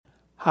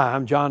Hi,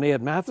 I'm John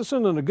Ed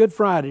Matheson, and a good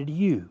Friday to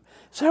you.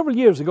 Several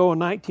years ago, a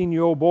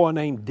 19-year-old boy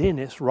named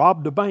Dennis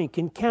robbed a bank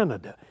in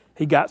Canada.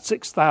 He got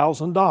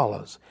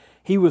 $6,000.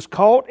 He was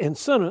caught and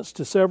sentenced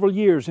to several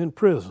years in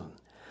prison.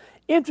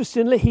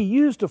 Interestingly, he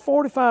used a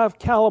 .45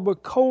 caliber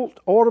Colt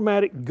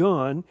automatic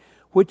gun,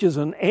 which is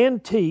an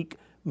antique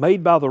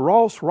made by the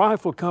Ross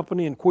Rifle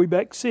Company in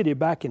Quebec City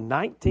back in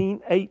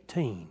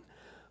 1918.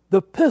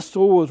 The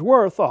pistol was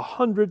worth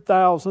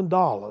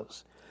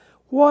 $100,000.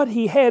 What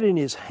he had in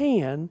his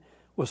hand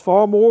was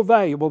far more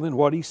valuable than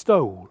what he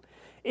stole.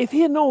 If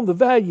he had known the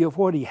value of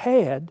what he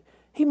had,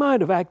 he might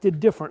have acted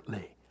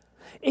differently.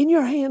 In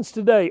your hands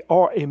today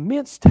are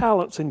immense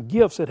talents and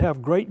gifts that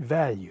have great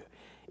value.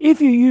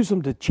 If you use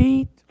them to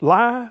cheat,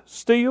 lie,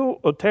 steal,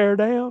 or tear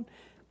down,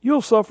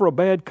 you'll suffer a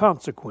bad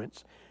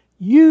consequence.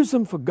 Use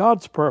them for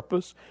God's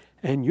purpose,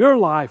 and your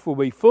life will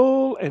be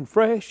full and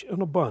fresh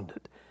and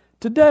abundant.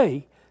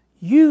 Today,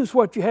 use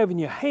what you have in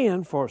your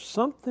hand for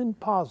something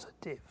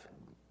positive.